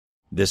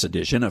This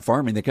edition of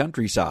Farming the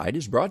Countryside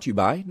is brought to you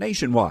by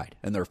Nationwide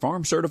and their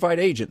farm-certified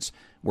agents.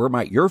 Where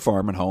might your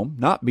farm and home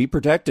not be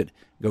protected?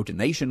 Go to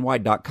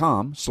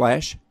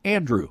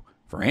nationwide.com/Andrew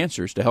for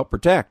answers to help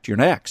protect your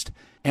next.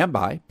 And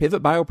by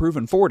Pivot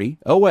Bioproven 40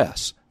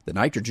 OS, the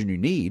nitrogen you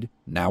need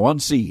now on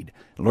seed.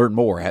 Learn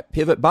more at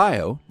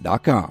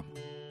pivotbio.com.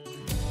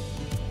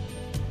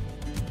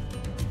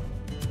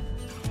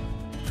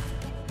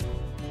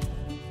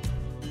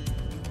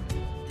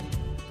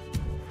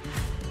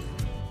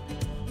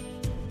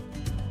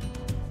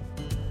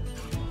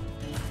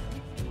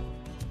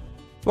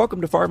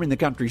 Welcome to Farming the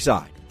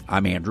Countryside.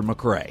 I'm Andrew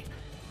McCrae.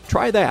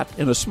 Try that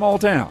in a small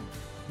town.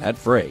 That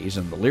phrase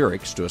and the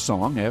lyrics to a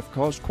song have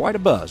caused quite a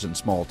buzz in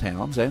small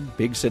towns and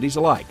big cities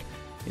alike.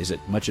 Is it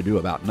much ado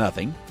about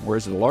nothing, or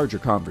is it a larger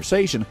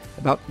conversation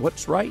about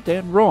what's right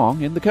and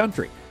wrong in the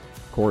country?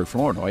 Corey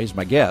Flournoy is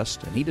my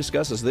guest, and he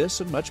discusses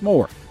this and much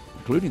more,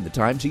 including the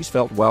times he's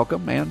felt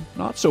welcome and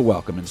not so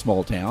welcome in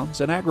small towns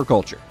and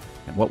agriculture,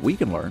 and what we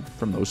can learn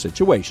from those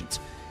situations.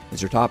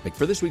 Is our topic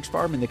for this week's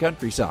Farming the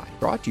Countryside,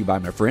 brought to you by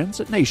my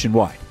friends at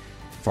Nationwide.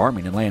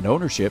 Farming and land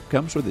ownership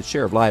comes with its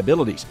share of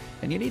liabilities,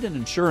 and you need an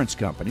insurance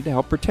company to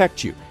help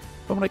protect you.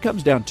 But when it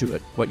comes down to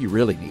it, what you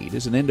really need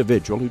is an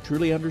individual who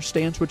truly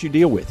understands what you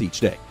deal with each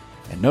day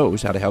and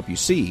knows how to help you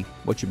see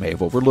what you may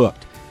have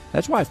overlooked.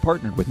 That's why I've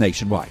partnered with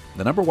Nationwide,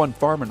 the #1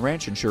 farm and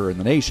ranch insurer in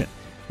the nation.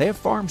 They have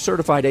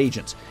farm-certified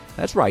agents.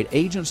 That's right,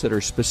 agents that are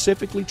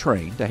specifically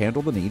trained to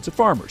handle the needs of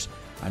farmers.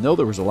 I know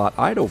there was a lot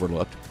I'd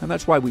overlooked, and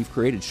that's why we've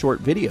created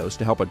short videos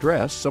to help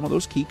address some of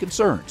those key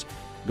concerns.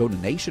 Go to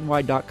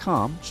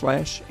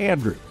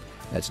nationwide.com/Andrew.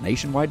 That's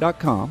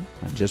nationwide.com,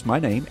 and just my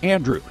name,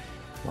 Andrew,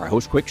 where I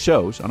host quick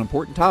shows on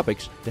important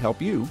topics to help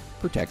you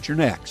protect your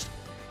next.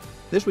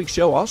 This week's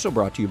show also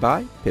brought to you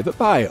by Pivot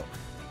Bio.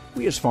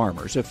 We as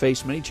farmers have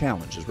faced many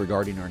challenges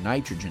regarding our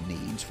nitrogen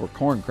needs for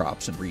corn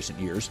crops in recent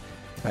years.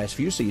 The past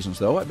few seasons,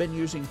 though, I've been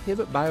using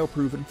Pivot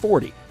Bioproven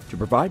 40 to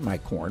provide my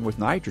corn with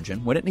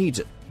nitrogen when it needs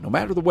it, no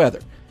matter the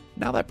weather.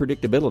 Now that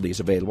predictability is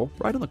available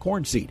right on the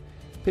corn seed.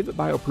 Pivot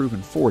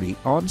Bioproven 40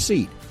 on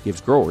seed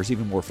gives growers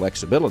even more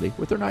flexibility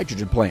with their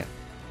nitrogen plan.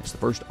 It's the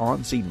first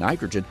on-seed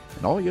nitrogen,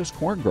 and all U.S.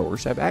 corn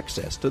growers have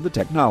access to the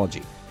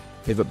technology.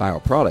 Pivot Bio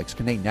products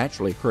contain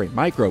naturally occurring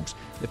microbes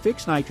that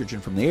fix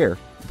nitrogen from the air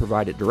and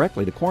provide it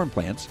directly to corn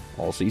plants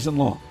all season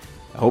long.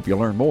 I hope you'll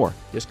learn more.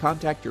 Just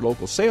contact your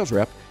local sales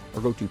rep or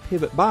go to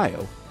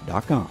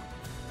pivotbio.com.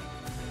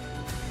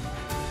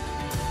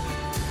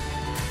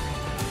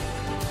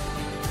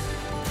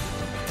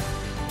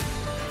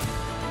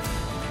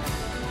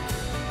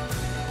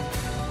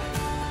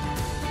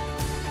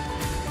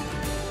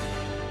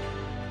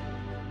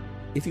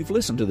 If you've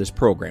listened to this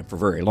program for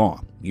very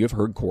long, you've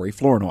heard Corey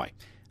Flournoy.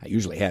 I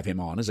usually have him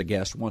on as a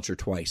guest once or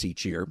twice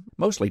each year,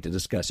 mostly to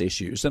discuss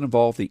issues that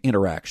involve the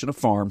interaction of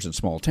farms in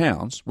small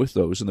towns with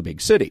those in the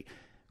big city.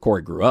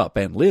 Corey grew up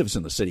and lives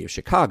in the city of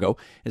Chicago,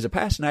 is a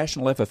past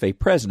National FFA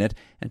president,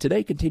 and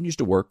today continues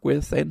to work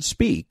with and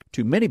speak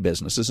to many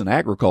businesses in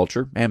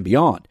agriculture and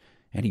beyond.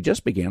 And he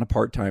just began a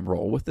part-time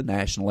role with the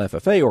National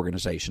FFA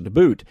organization to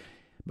boot.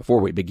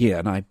 Before we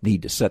begin, I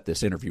need to set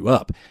this interview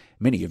up.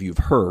 Many of you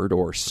have heard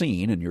or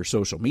seen in your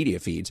social media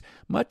feeds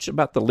much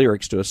about the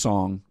lyrics to a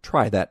song,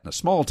 Try That in a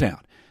Small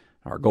Town.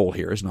 Our goal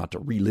here is not to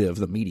relive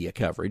the media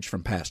coverage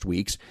from past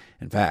weeks.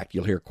 In fact,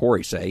 you'll hear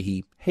Corey say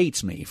he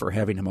hates me for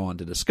having him on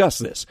to discuss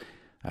this.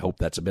 I hope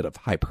that's a bit of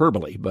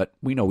hyperbole, but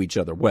we know each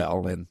other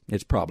well, and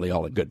it's probably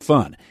all in good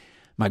fun.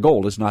 My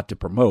goal is not to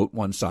promote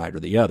one side or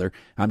the other.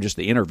 I'm just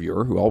the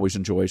interviewer who always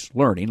enjoys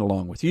learning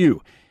along with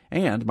you.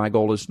 And my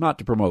goal is not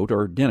to promote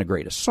or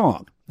denigrate a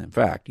song. In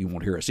fact, you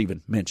won't hear us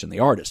even mention the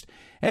artist.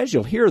 As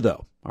you'll hear,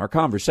 though, our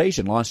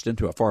conversation launched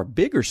into a far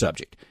bigger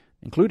subject,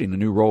 including a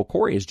new role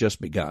Corey has just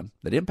begun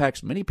that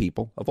impacts many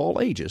people of all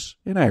ages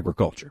in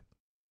agriculture.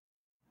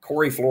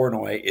 Corey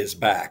Flournoy is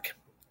back,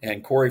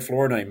 and Corey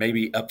Flournoy may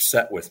be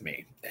upset with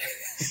me.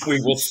 We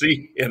will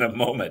see in a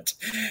moment.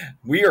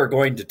 We are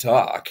going to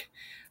talk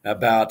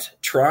about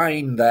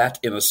trying that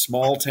in a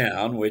small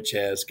town, which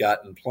has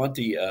gotten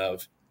plenty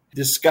of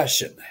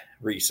discussion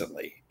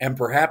recently. And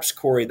perhaps,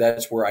 Corey,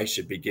 that's where I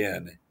should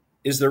begin.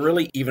 Is there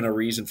really even a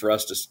reason for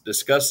us to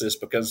discuss this?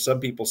 Because some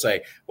people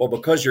say, well,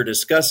 because you're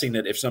discussing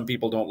it, if some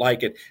people don't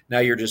like it, now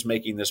you're just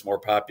making this more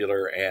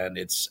popular and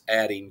it's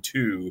adding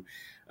to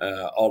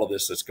all of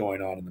this that's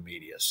going on in the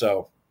media.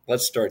 So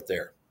let's start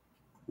there.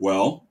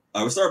 Well,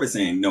 I would start by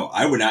saying, no,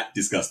 I would not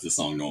discuss this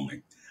song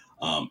normally.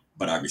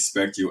 But I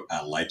respect you.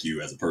 I like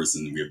you as a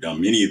person. We have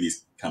done many of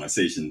these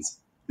conversations.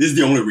 This is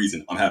the only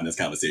reason I'm having this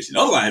conversation.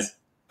 Otherwise,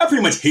 I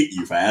pretty much hate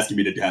you for asking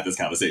me to have this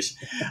conversation.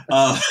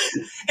 And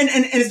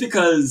it's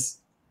because,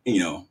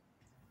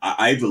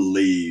 I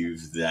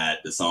believe that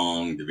the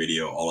song, the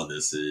video, all of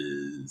this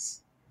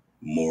is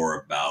more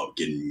about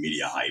getting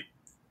media hype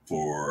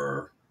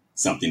for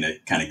something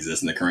that kind of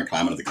exists in the current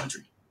climate of the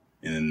country.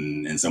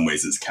 And in some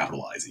ways, it's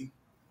capitalizing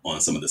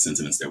on some of the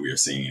sentiments that we are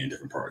seeing in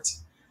different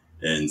parts.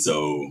 And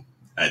so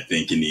I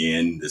think in the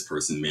end, this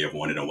person may have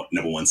wanted a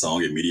 #1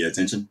 song and media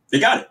attention.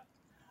 They got it.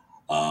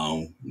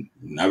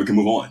 Now we can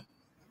move on.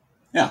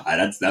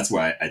 Yeah, that's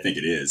why I think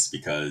it is,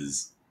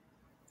 because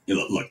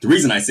look, the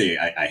reason I say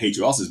I hate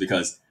you also is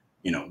because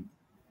you know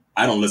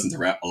I don't listen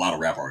to a lot of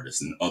rap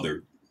artists and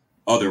other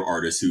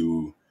artists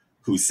who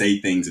say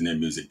things in their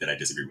music that I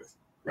disagree with,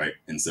 right?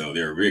 And so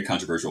there are very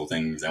controversial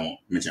things. I won't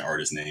mention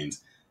artist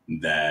names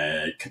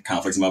that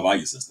conflicts in my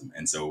value system,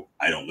 and so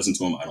I don't listen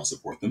to them. I don't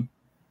support them.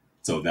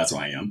 So that's who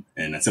I am,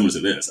 and that's similar to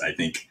this. I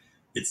think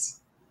it's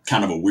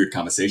kind of a weird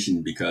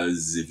conversation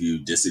because if you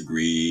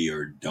disagree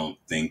or don't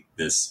think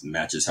this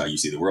matches how you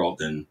see the world,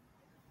 then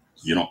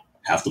you don't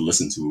have to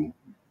listen to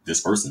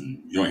this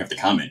person. You don't have to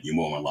comment. You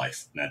move on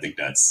life, and I think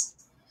that's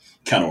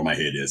kind of where my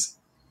head is.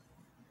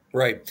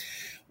 Right.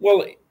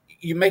 Well,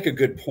 you make a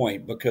good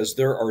point because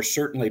there are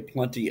certainly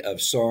plenty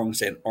of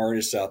songs and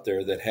artists out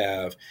there that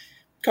have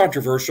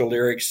controversial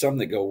lyrics, some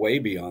that go way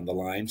beyond the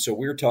line. So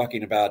we're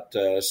talking about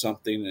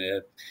something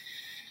that,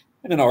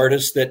 and an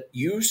artist that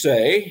you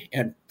say,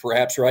 and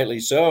perhaps rightly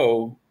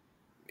so,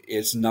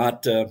 it's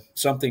not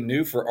something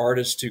new for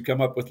artists to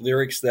come up with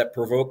lyrics that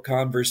provoke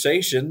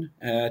conversation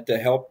to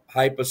help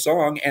hype a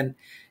song. And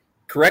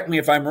correct me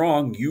if I'm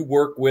wrong, you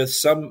work with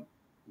Sony.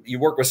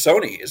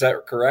 Is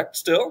that correct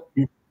still?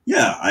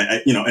 Yeah,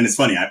 and it's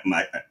funny. I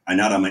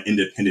now that I'm an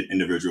independent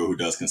individual who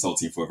does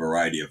consulting for a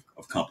variety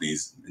of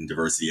companies in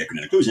diversity, equity,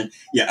 and inclusion.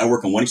 Yeah, I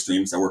work on one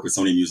extreme. So I work with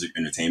Sony Music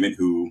Entertainment,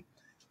 who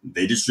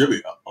they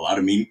distribute a lot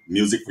of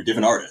music for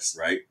different artists,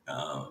 right?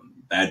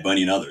 Bad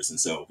Bunny and others. And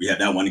so we have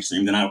that one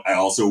extreme. Then I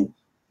also,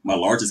 my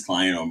largest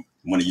client, or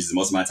one that uses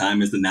most of my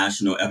time, is the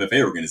National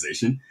FFA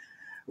organization,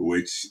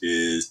 which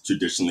is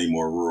traditionally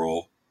more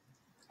rural.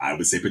 I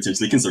would say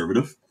potentially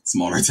conservative,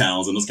 smaller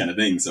towns and those kind of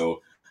things.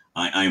 So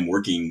I am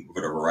working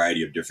with a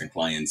variety of different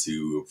clients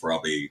who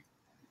probably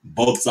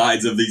both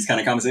sides of these kind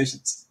of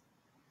conversations.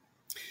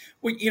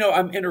 Well,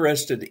 I'm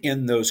interested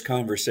in those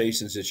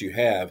conversations that you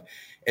have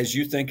as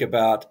you think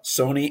about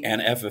Sony and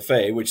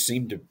FFA, which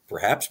seem to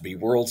perhaps be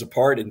worlds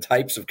apart in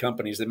types of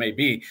companies they may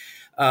be.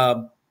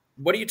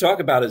 What do you talk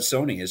about at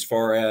Sony as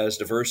far as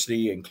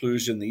diversity,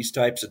 inclusion, these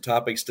types of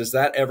topics? Does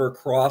that ever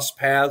cross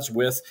paths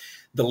with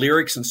the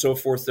lyrics and so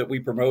forth that we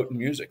promote in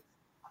music?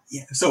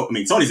 Yeah. So, I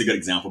mean, Sony's a good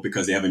example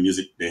because they have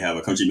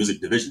a country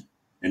music division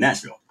in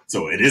Nashville.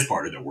 So it is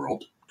part of their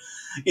world.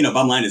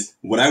 Bottom line is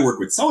what I work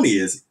with Sony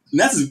is, and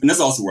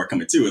that's also where I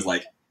come in too, is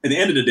like, at the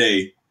end of the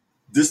day,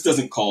 this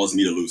doesn't cause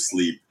me to lose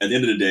sleep. At the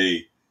end of the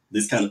day,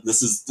 this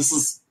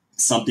is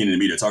something in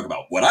me to talk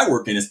about. What I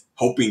work in is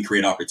helping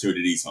create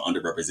opportunities for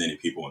underrepresented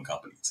people and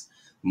companies.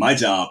 My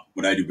job,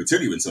 what I do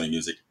particularly with Sony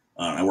Music,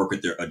 I work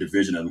with a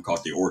division of them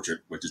called The Orchard,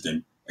 which is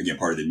then, again,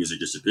 part of the music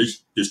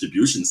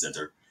distribution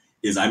center,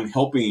 is I'm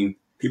helping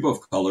people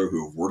of color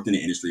who have worked in the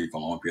industry for a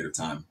long period of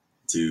time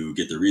to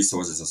get the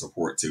resources and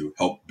support to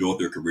help build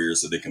their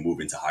careers so they can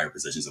move into higher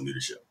positions of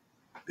leadership.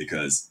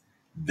 Because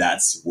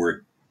that's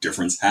where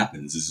difference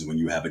happens. This is when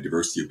you have a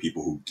diversity of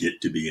people who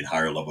get to be in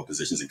higher level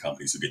positions in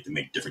companies, who get to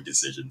make different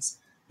decisions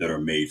that are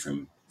made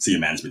from senior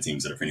management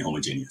teams that are pretty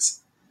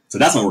homogeneous. So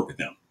that's my work with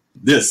them.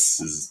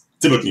 This is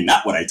typically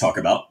not what I talk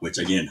about, which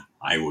again,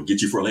 I will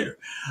get you for later.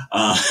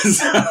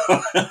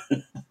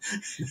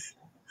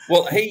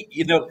 Well, hey,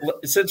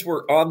 since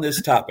we're on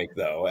this topic,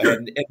 though, Sure.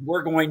 and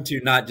we're going to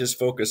not just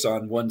focus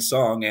on one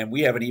song, and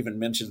we haven't even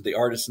mentioned the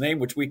artist's name,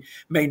 which we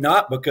may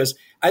not, because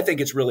I think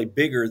it's really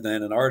bigger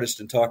than an artist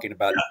and talking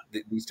about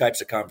these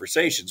types of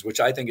conversations, which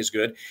I think is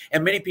good.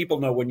 And many people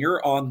know when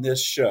you're on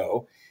this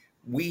show,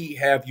 we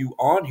have you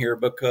on here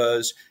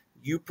because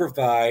you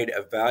provide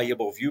a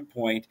valuable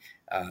viewpoint,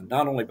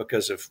 not only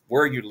because of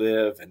where you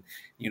live and,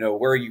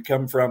 where you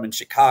come from in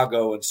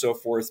Chicago and so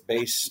forth,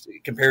 based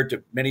compared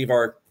to many of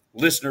our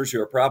listeners who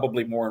are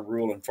probably more in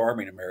rural and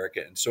farming America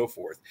and so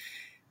forth.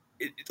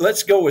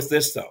 Let's go with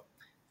this, though.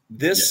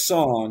 This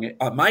song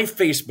on my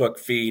Facebook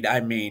feed,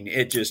 I mean,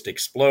 it just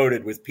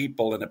exploded with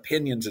people and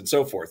opinions and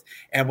so forth.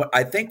 And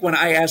I think when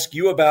I asked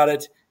you about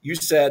it, you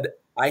said,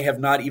 I have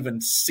not even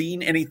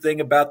seen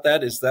anything about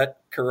that. Is that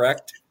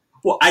correct?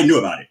 Well, I knew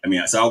about it. I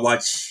mean, so I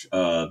watch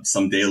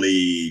some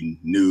daily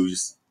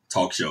news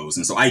talk shows.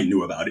 And so I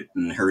knew about it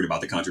and heard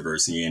about the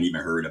controversy and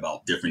even heard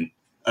about different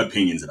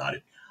opinions about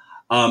it.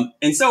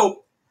 And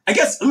so I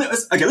guess,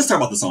 let's talk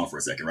about the song for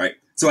a second, right?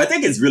 So I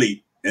think it's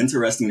really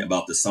interesting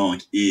about the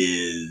song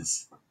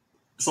is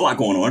there's a lot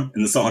going on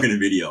in the song and the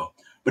video.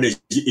 But if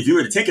you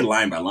were to take it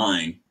line by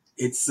line,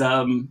 it's,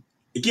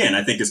 again,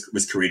 I think it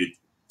was created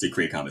to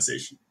create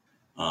conversation.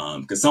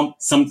 Because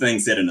some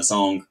things said in the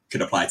song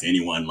could apply to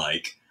anyone,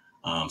 like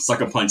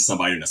sucker punch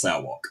somebody in the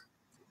sidewalk.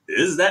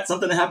 Is that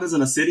something that happens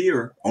in a city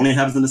or only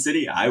happens in the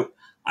city? I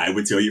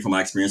would tell you from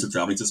my experience of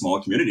traveling to small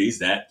communities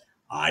that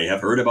I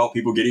have heard about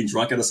people getting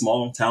drunk at a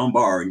small town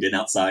bar and getting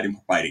outside and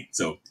fighting.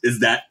 So is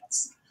that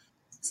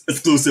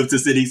exclusive to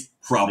cities?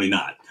 Probably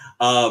not.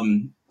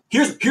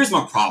 Here's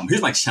my problem.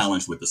 Here's my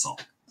challenge with the song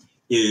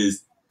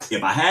is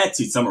if I had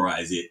to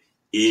summarize it,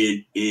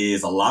 it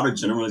is a lot of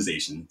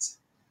generalizations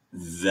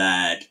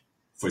that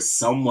for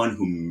someone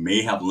who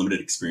may have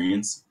limited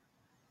experience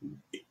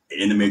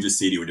in a major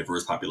city or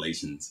diverse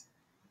populations,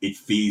 it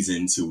feeds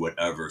into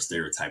whatever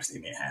stereotypes they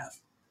may have.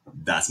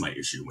 That's my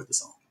issue with the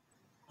song.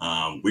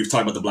 We've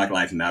talked about the Black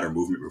Lives Matter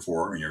movement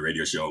before on your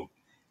radio show.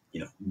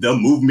 The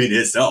movement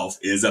itself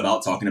is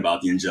about talking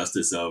about the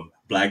injustice of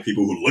Black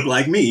people who look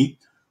like me,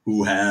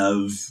 who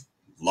have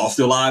lost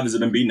their lives or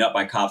been beaten up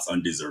by cops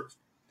undeserved.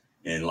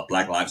 And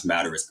Black Lives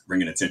Matter is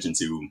bringing attention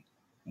to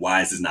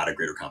why is this not a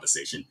greater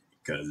conversation?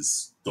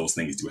 Because those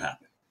things do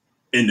happen.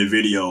 In the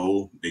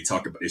video, they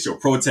show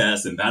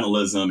protests and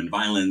vandalism and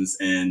violence,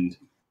 and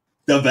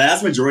the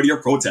vast majority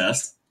of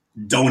protests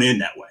don't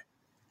end that way.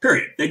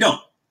 Period. They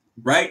don't,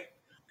 right?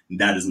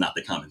 That is not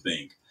the common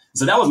thing.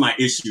 So that was my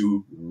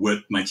issue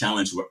with my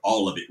challenge with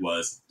all of it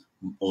was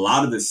a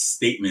lot of the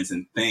statements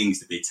and things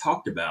that they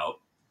talked about,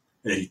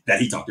 that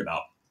he talked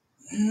about,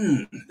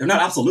 they're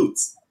not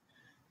absolutes.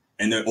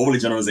 And they're overly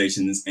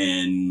generalizations.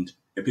 And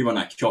if people are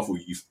not careful,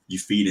 you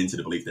feed into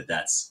the belief that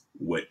that's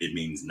what it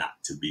means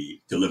not to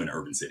live in an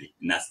urban city.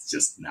 And that's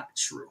just not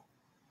true.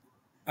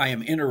 I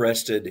am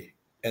interested,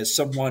 as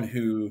someone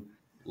who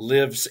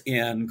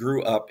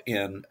grew up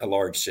in a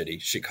large city,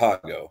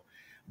 Chicago,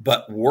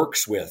 but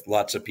works with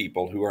lots of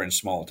people who are in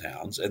small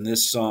towns. And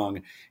this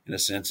song, in a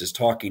sense, is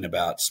talking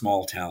about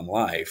small town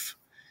life.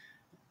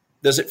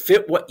 Does it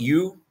fit what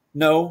you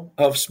know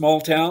of small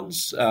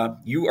towns?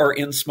 You are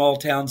in small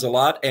towns a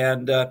lot.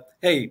 And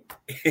hey,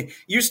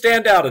 you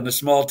stand out in a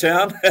small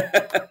town.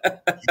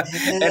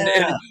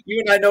 and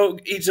you and I know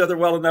each other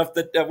well enough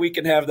that we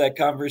can have that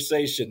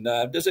conversation.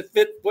 Does it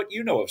fit what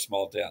you know of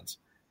small towns?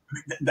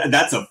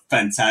 That's a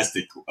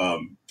fantastic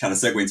kind of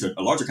segue into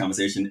a larger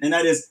conversation. And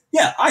that is,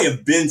 I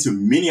have been to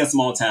many a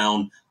small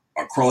town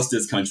across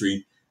this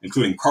country,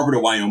 including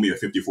Carpenter, Wyoming, of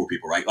 54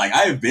 people, right? Like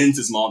I have been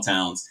to small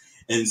towns.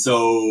 And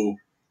so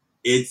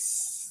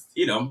it's,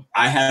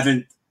 I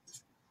haven't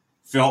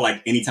felt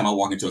like anytime I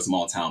walk into a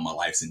small town, my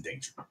life's in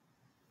danger,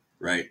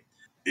 right?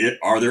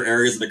 Are there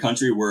areas of the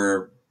country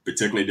where,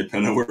 particularly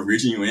depending on what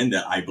region you're in,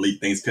 that I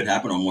believe things could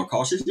happen or I'm more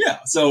cautious? Yeah.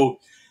 So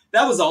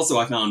that was also,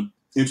 I found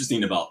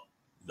interesting about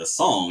the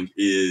song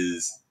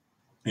is,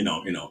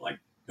 like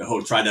the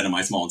whole try that in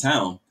my small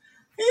town.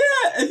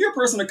 Yeah, if you're a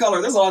person of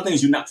color, there's a lot of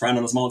things you're not trying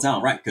in a small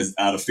town, right? Because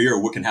out of fear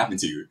of what can happen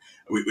to you.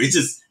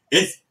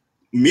 It's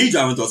me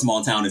driving through a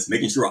small town is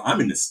making sure I'm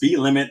in the speed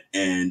limit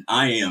and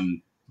I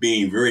am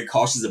being very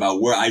cautious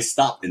about where I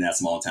stop in that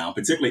small town,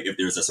 particularly if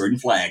there's a certain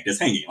flag that's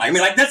hanging.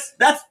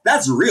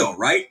 That's real,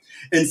 right?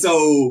 And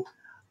so,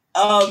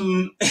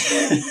 again,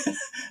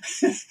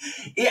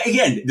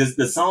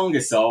 the song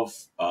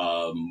itself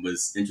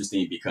was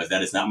interesting because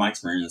that is not my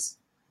experience.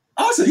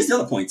 Also, here's the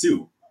other point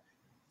too.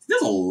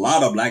 There's a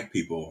lot of Black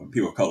people and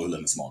people of color who live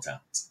in small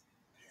towns.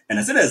 And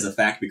I said that as a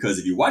fact because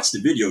if you watch the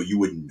video, you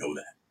wouldn't know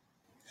that.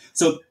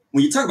 So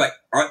when you talk about,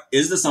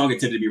 is the song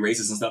intended to be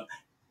racist and stuff?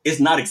 It's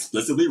not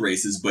explicitly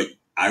racist, but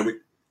I would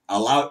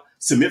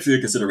submit for your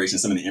consideration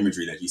some of the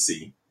imagery that you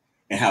see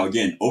and how,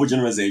 again,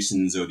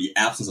 overgeneralizations or the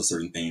absence of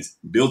certain things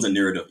builds a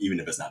narrative, even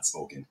if it's not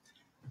spoken.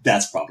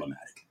 That's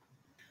problematic.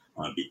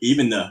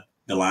 Even the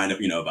line of,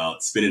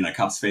 about spitting in a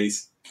cop's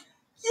face.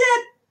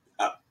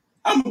 Yeah,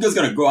 I'm just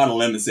going to go out on a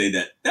limb and say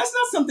that that's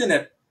not something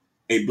that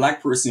a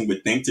Black person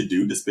would think to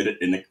do, to spit it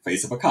in the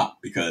face of a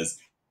cop, because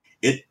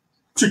it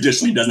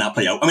traditionally does not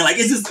play out.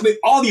 It's just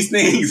all these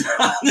things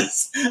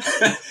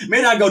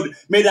may not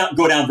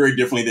go down very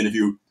differently than if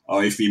you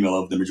are a female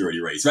of the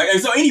majority race, right?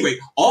 And so anyway,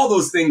 all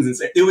those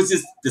things, it was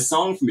just the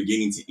song from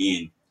beginning to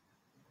end,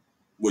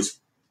 which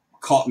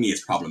caught me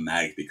as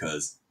problematic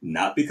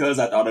not because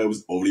I thought it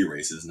was overly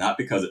racist, not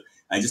because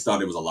I just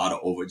thought it was a lot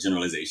of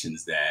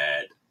overgeneralizations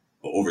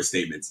or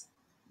overstatements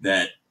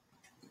that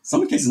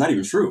some cases not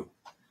even true.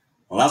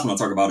 The last one I'll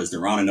talk about is the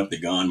rounding up the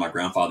gun my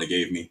grandfather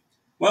gave me.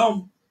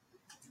 Well,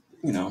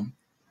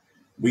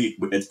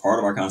 it's part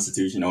of our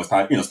Constitution. It's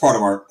part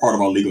of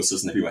our legal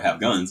system that people have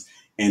guns.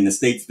 And the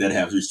states that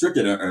have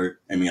restricted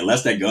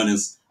unless that gun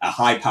is a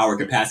high power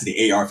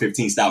capacity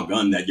AR-15 style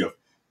gun that your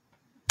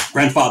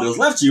grandfather has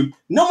left you,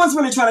 no one's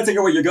really trying to take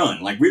away your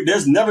gun.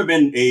 There's never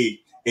been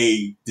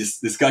a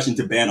discussion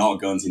to ban all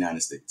guns in the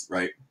United States,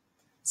 right?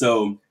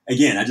 So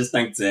again, I just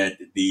think that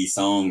the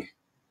song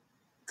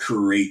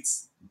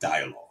creates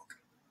dialogue.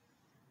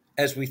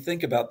 As we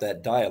think about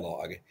that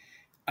dialogue,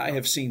 I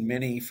have seen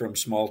many from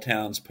small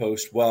towns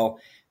post, well,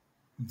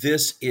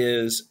 this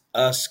is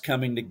us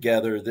coming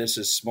together. This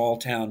is small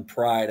town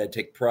pride. I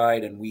take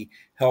pride and we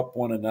help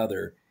one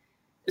another.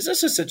 Is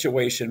this a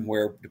situation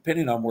where,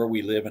 depending on where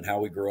we live and how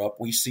we grow up,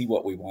 we see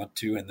what we want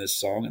to in this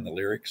song and the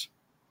lyrics?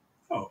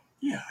 Oh,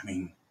 yeah.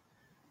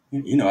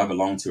 I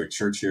belong to a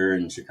church here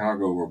in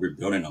Chicago where we're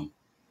building a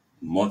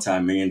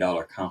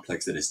multi-million-dollar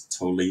complex that is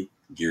totally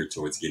geared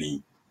towards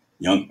getting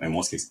in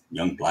most cases,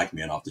 young Black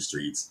men off the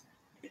streets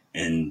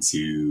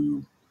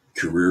into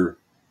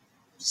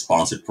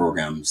career-sponsored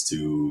programs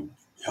to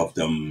help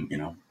them,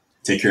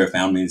 take care of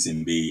families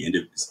and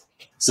be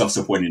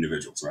self-supporting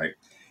individuals, right?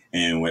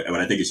 And what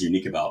I think is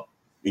unique about,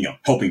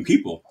 helping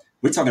people,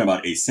 we're talking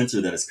about a center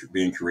that is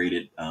being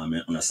created on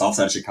the south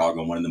side of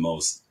Chicago, on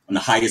the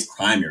highest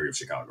crime area of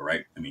Chicago,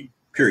 right?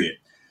 Period.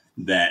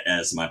 That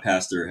as my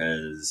pastor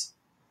has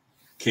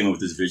came up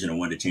with this vision and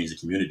wanted to change the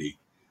community,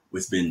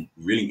 what's been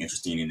really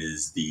interesting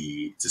is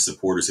the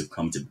supporters who've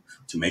come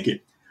to make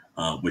it,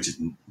 which is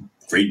a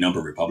great number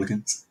of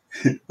Republicans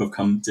who have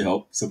come to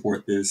help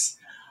support this,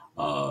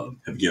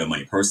 have given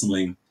money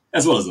personally,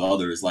 as well as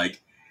others.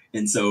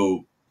 And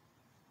so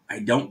I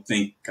don't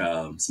think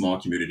small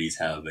communities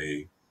have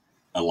a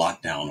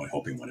lockdown on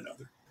helping one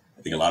another.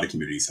 I think a lot of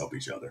communities help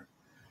each other.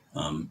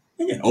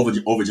 Again,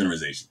 over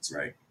generalizations,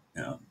 right?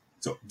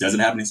 So does it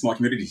happen in small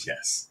communities?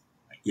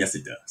 Yes,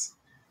 it does.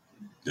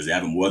 Does it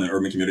happen more than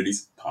urban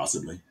communities?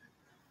 Possibly.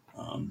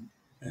 And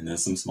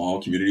there's some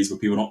small communities where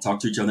people don't talk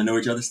to each other, know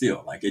each other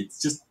still.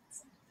 It's just,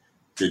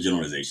 they're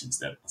generalizations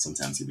that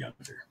sometimes can be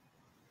unfair.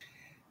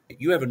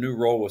 You have a new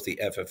role with the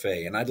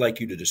FFA, and I'd like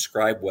you to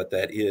describe what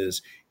that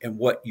is and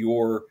what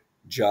your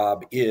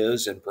job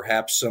is, and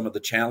perhaps some of the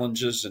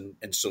challenges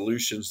and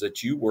solutions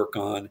that you work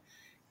on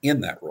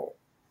in that role.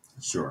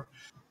 Sure.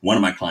 One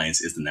of my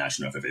clients is the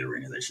National FFA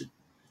organization.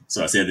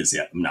 So I said this,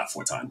 I'm not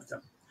full-time with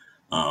them.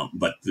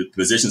 But the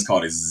position is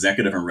called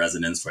Executive in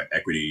Residence for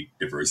Equity,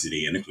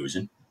 Diversity, and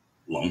Inclusion.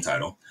 Long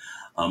title.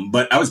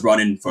 But I was brought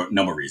in for a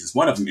number of reasons.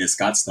 One of them is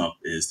Scott Stump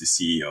is the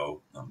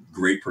CEO,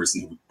 great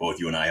person who both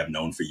you and I have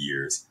known for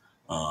years.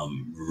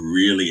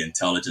 Really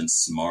intelligent,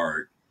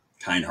 smart,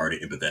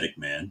 kind-hearted, empathetic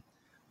man.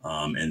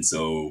 And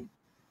so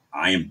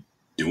I am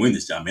doing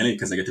this job mainly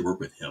because I get to work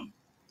with him.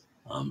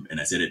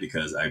 And I said it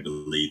because I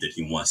believe that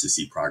he wants to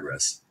see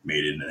progress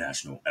made in the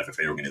National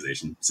FFA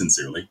organization,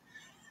 sincerely.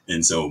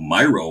 And so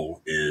my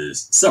role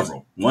is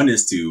several. One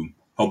is to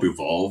help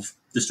evolve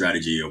the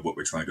strategy of what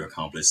we're trying to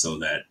accomplish so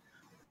that,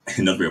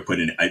 another way of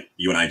putting it,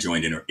 you and I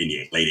joined in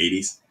the late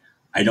 80s.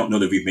 I don't know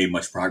that we've made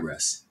much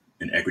progress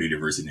in equity,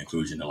 diversity, and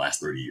inclusion in the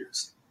last 30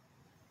 years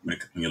when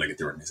you look at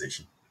the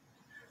organization.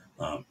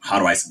 Why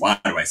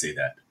do I say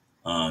that?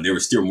 There were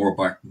still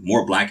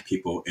more black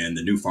people in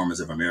the New Farmers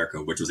of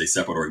America, which was a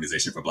separate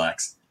organization for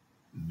blacks,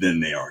 than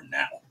they are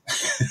now.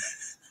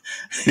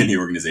 And the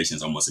organization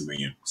is almost 1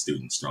 million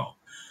students strong.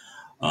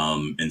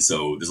 And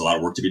so there's a lot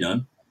of work to be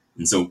done.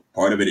 And so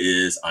part of it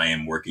is I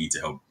am working to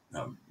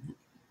help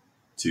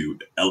to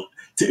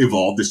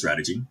evolve the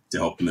strategy, to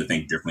help them to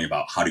think differently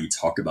about how do you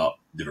talk about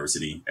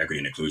diversity, equity,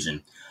 and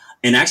inclusion,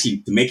 and actually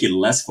to make it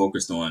less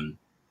focused on.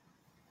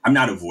 I'm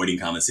not avoiding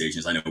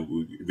conversations. I know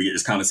we get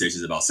these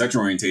conversations about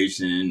sexual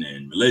orientation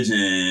and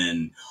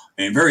religion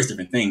and various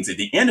different things. At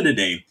the end of the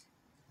day,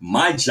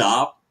 my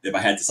job, if I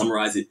had to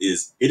summarize it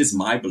is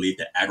my belief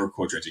that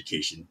agriculture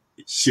education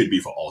should be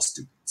for all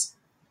students.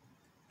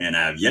 And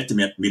I have yet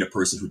to meet a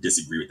person who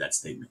disagrees with that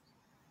statement.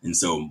 And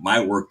so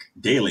my work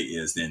daily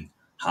is then,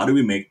 how do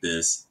we make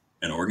this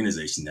an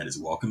organization that is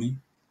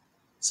welcoming,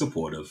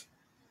 supportive,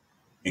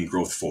 and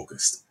growth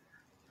focused?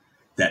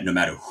 That no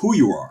matter who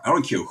you are, I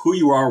don't care who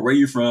you are, where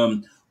you're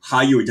from,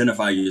 how you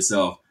identify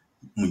yourself,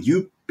 when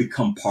you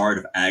become part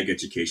of ag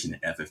education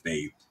and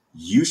FFA,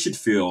 you should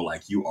feel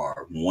like you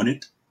are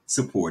wanted,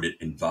 supported,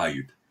 and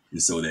valued.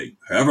 And so that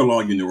however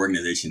long you're in the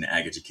organization in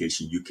ag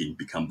education, you can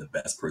become the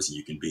best person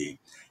you can be.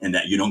 And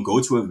that you don't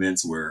go to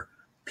events where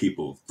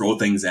people throw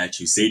things at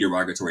you, say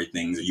derogatory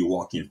things, or you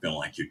walk in feeling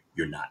like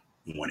you're not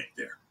wanted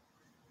there.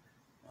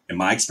 In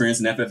my experience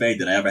in FFA,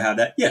 did I ever have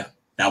that? Yeah.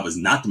 That was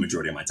not the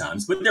majority of my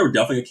times, but there were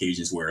definitely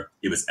occasions where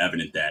it was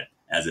evident that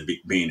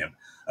being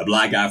a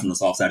black guy from the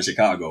south side of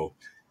Chicago,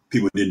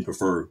 people didn't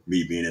prefer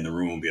me being in the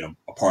room, being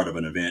a part of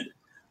an event.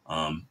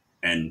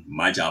 And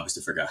my job is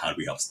to figure out how do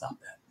we help stop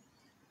that.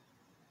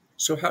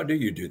 So how do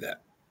you do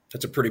that?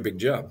 That's a pretty big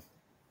job.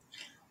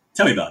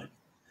 Tell me about it.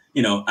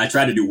 I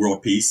tried to do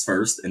world peace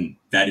first, and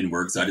that didn't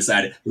work. So I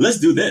decided, let's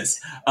do this.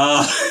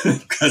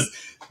 Because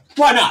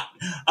why not?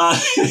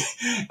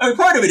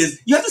 Part of it is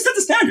you have to set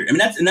the standard.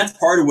 That's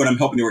part of what I'm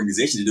helping the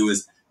organization to do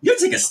is you have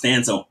to take a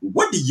stance on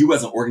what do you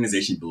as an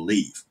organization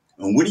believe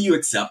and what do you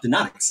accept and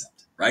not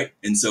accept, right?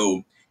 And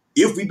so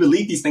if we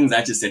believe these things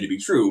I just said to be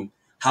true,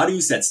 how do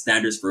you set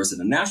standards first at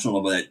the national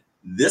level that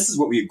this is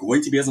what we are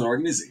going to be as an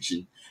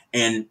organization?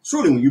 And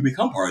truly, when you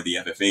become part of the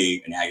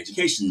FFA and ag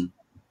education,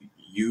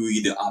 you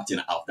either opt in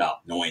or opt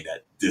out, knowing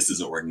that this is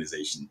an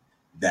organization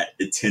that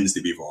it tends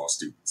to be for all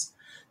students.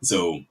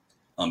 So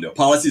there are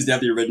policies that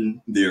have to be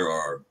written. There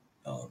are,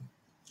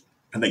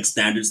 I think,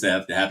 standards that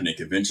have to happen at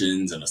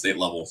conventions and the state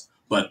levels.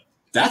 But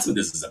that's what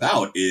this is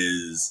about,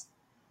 is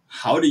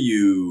how do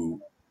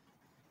you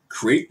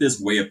create this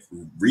way of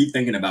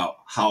rethinking about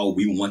how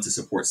we want to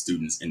support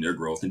students in their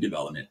growth and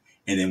development,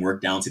 and then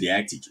work down to the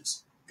ag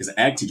teachers. Because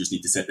ag teachers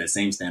need to set that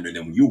same standard.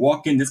 And when you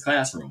walk in this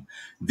classroom,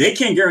 they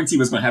can't guarantee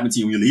what's going to happen to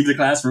you when you leave the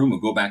classroom or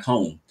go back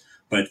home.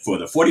 But for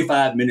the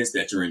 45 minutes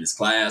that you're in this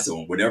class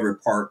or whatever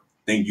part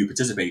thing you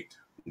participate,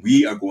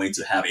 we are going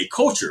to have a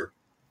culture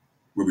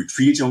where we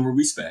treat each other with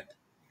respect.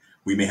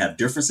 We may have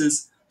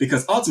differences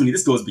because ultimately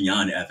this goes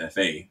beyond the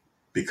FFA.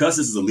 Because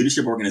this is a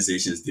leadership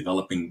organization that's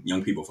developing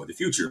young people for the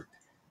future.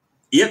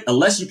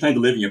 Unless you plan to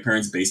live in your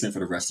parents' basement for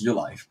the rest of your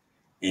life,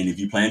 and if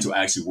you plan to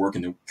actually work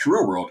in the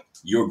career world,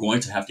 you're going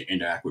to have to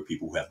interact with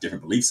people who have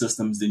different belief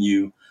systems than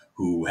you,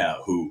 who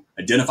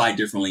identify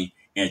differently.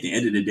 And at the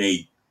end of the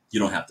day, you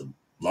don't have to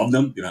love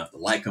them, you don't have to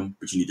like them,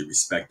 but you need to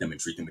respect them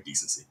and treat them with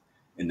decency.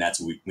 And that's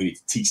what we need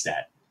to teach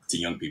that to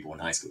young people in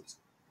high schools.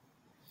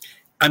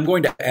 I'm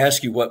going to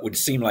ask you what would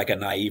seem like a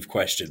naive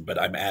question,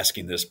 but I'm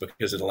asking this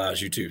because it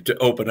allows you to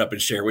open up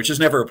and share, which is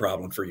never a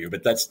problem for you,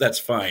 but that's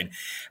fine.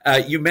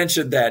 You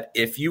mentioned that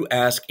if you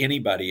ask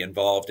anybody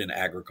involved in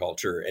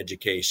agriculture,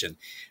 education,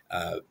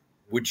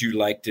 would you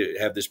like to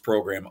have this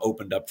program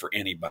opened up for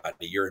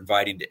anybody? You're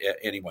inviting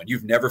to anyone.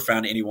 You've never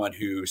found anyone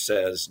who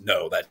says,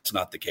 no, that's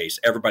not the case.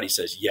 Everybody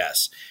says,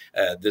 yes,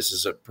 this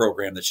is a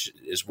program that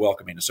is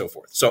welcoming and so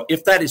forth. So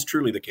if that is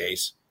truly the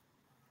case,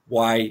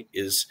 why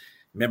is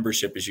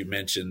membership, as you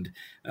mentioned,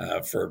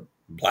 for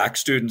Black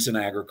students in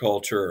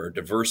agriculture or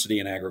diversity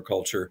in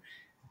agriculture,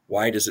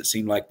 why does it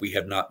seem like we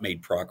have not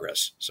made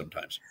progress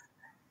sometimes?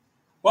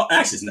 Well,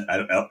 actually,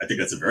 I think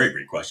that's a very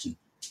great question.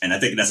 And I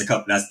think that's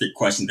the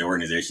question the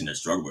organization has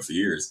struggled with for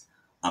years.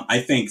 I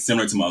think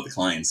similar to my other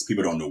clients,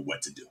 people don't know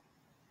what to do.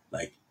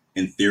 Like,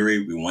 in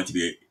theory, we want to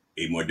be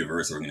a more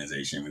diverse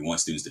organization. We want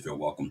students to feel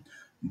welcome.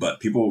 But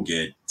people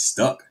get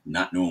stuck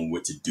not knowing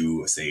what to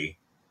do or say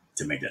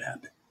to make that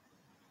happen.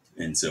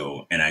 And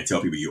I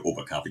tell people you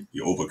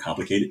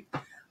overcomplicate it.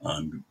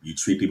 You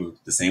treat people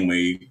the same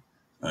way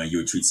you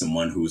would treat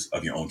someone who's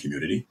of your own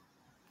community,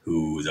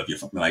 who's of your,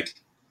 like,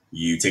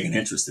 you take an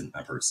interest in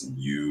that person.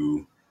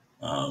 You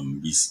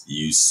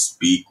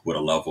speak with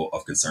a level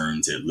of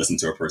concern to listen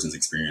to a person's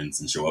experience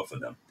and show up for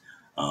them.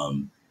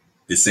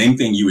 The same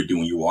thing you would do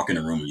when you walk in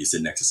a room and you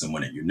sit next to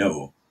someone that you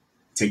know,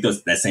 take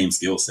that same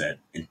skill set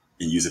and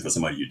use it for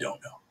somebody you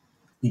don't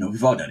know.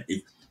 We've all done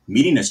it.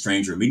 Meeting a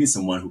stranger, meeting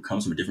someone who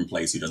comes from a different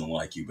place who doesn't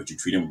like you, but you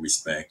treat them with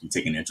respect, you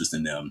take an interest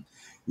in them,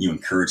 you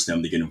encourage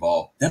them to get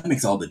involved, that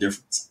makes all the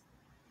difference.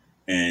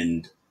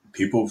 And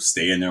people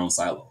stay in their own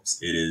silos.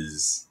 It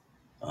is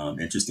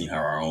interesting how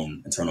our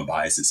own internal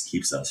biases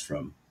keeps us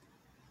from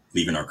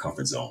leaving our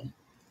comfort zone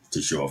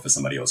to show up for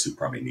somebody else who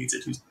probably needs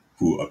it,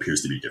 who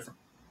appears to be different.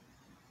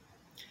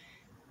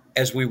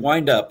 As we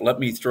wind up, let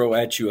me throw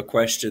at you a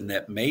question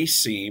that may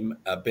seem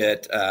a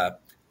bit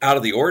out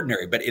of the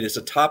ordinary, but it is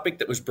a topic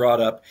that was brought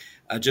up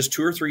just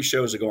 2 or 3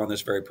 shows ago on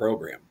this very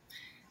program.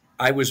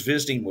 I was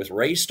visiting with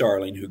Ray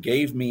Starling, who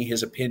gave me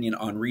his opinion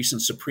on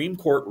recent Supreme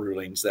Court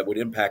rulings that would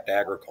impact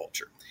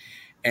agriculture.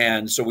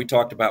 And so we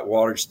talked about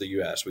waters of the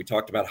U.S. We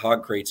talked about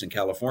hog crates in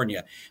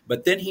California.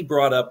 But then he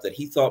brought up that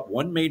he thought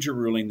one major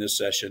ruling this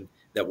session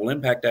that will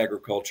impact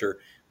agriculture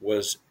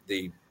was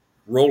the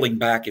rolling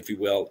back, if you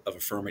will, of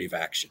affirmative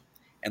action.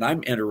 And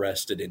I'm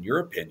interested in your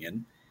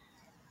opinion.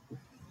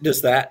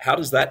 How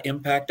does that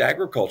impact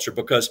agriculture?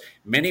 Because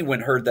many, when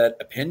heard that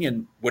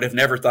opinion, would have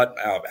never thought,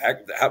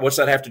 what's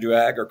that have to do with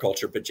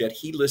agriculture? But yet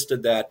he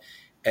listed that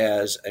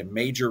as a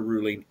major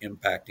ruling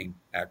impacting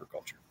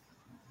agriculture.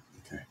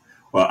 Okay.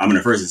 Well, I'm going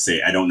to first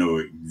say I don't know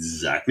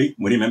exactly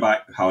what he meant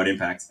by how it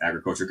impacts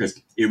agriculture,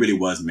 because it really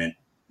was meant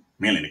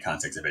mainly in the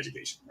context of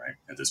education, right,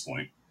 at this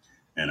point.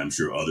 And I'm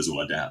sure others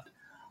will adapt.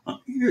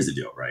 Here's the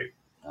deal, right?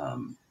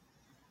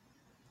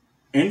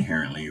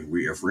 Inherently,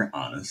 if we're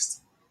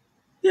honest,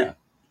 yeah,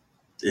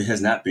 it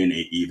has not been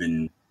an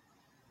even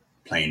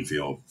playing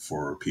field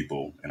for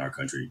people in our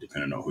country,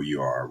 depending on who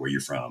you are, where you're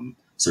from,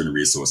 certain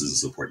resources and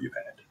support you've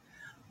had.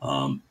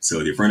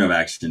 So the affirmative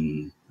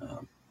action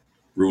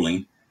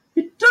ruling,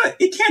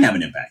 it can have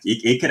an impact.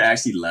 It could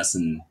actually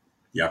lessen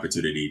the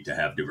opportunity to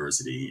have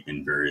diversity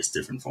in various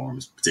different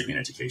forms, particularly in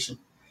education.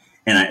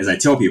 And as I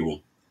tell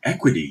people,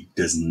 equity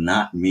does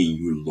not mean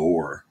you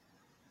lower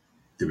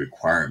the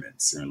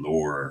requirements and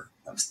lower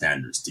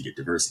standards to get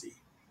diversity.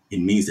 It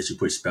means that you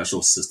put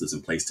special systems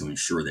in place to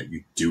ensure that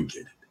you do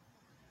get it.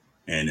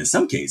 And in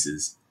some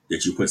cases,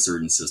 that you put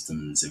certain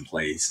systems in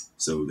place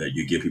so that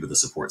you give people the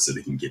support so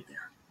they can get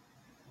there.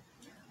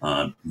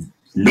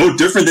 No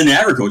different than the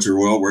agriculture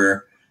world,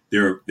 where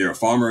there are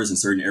farmers in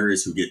certain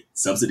areas who get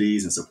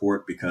subsidies and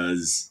support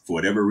because, for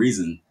whatever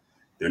reason,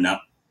 they're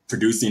not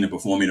producing and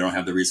performing, they don't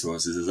have the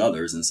resources as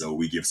others. And so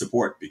we give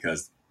support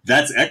because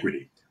that's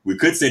equity. We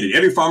could say that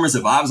every farmer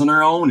survives on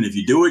their own, and if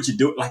you do it, you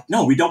do it. Like,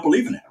 no, we don't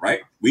believe in that,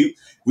 right? We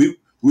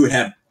would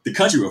have the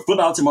country would flip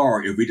out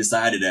tomorrow if we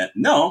decided that,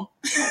 no,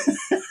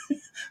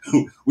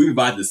 we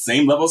provide the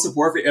same level of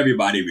support for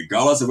everybody,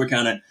 regardless of what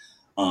kind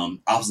of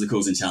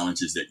obstacles and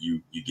challenges that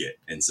you get.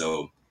 And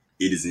so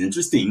it is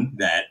interesting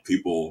that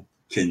people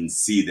can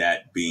see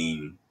that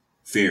being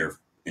fair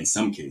in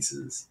some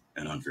cases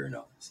and unfair in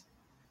others.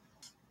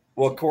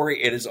 Well,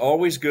 Corey, it is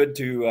always good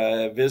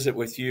to visit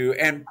with you.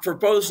 And for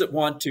those that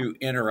want to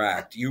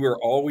interact, you are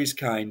always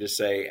kind to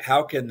say,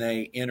 how can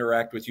they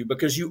interact with you?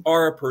 Because you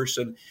are a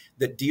person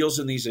that deals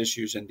in these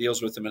issues and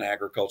deals with them in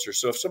agriculture.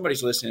 So if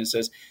somebody's listening and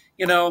says,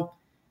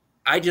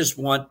 I just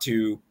want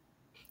to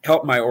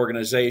help my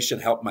organization,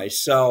 help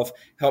myself,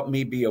 help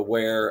me be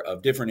aware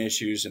of different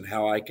issues and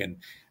how I can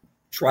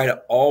try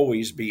to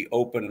always be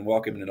open and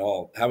welcoming at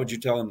all, how would you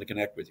tell them to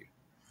connect with you?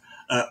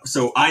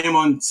 So I am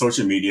on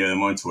social media.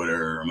 I'm on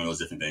Twitter. I'm on those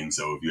different things.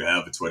 So if you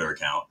have a Twitter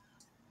account,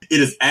 it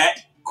is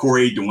at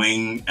Corey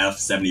Dwayne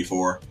F74,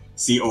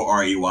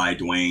 Corey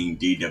Dwayne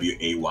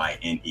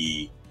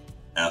DWAYNE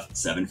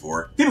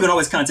F74. People can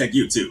always contact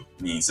you too.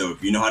 So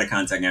if you know how to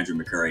contact Andrew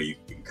McCurry, you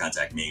can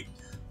contact me.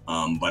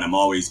 But I'm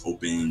always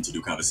open to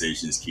do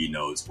conversations,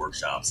 keynotes,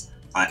 workshops.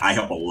 I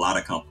help a lot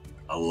of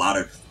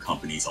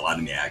companies, a lot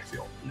in the ag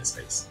field in this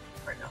space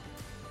right now.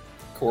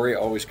 Corey,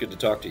 always good to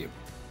talk to you.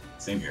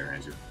 Same here,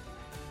 Andrew.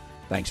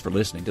 Thanks for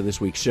listening to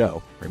this week's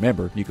show.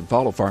 Remember, you can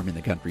follow Farm in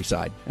the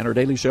Countryside and our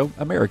daily show,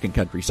 American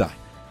Countryside,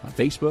 on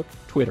Facebook,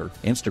 Twitter,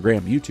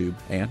 Instagram, YouTube,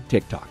 and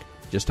TikTok.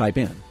 Just type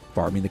in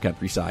Farm in the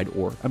Countryside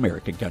or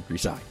American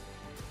Countryside.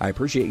 I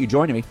appreciate you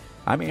joining me.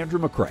 I'm Andrew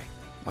McCrae.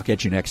 I'll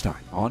catch you next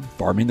time on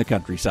Farm in the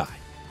Countryside.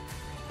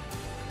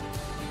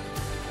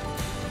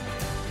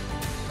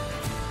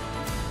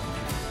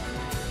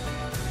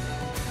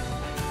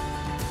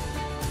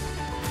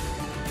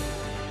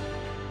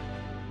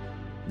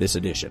 This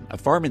edition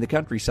of Farm in the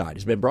Countryside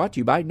has been brought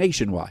to you by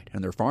Nationwide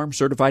and their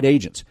farm-certified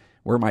agents.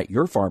 Where might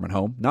your farm and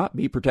home not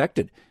be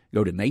protected?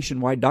 Go to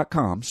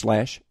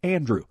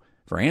nationwide.com/Andrew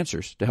for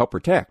answers to help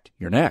protect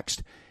your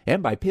next.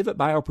 And by Pivot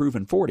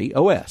BioProven 40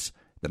 OS,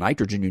 the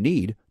nitrogen you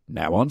need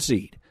now on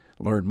seed.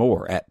 Learn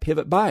more at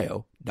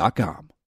pivotbio.com.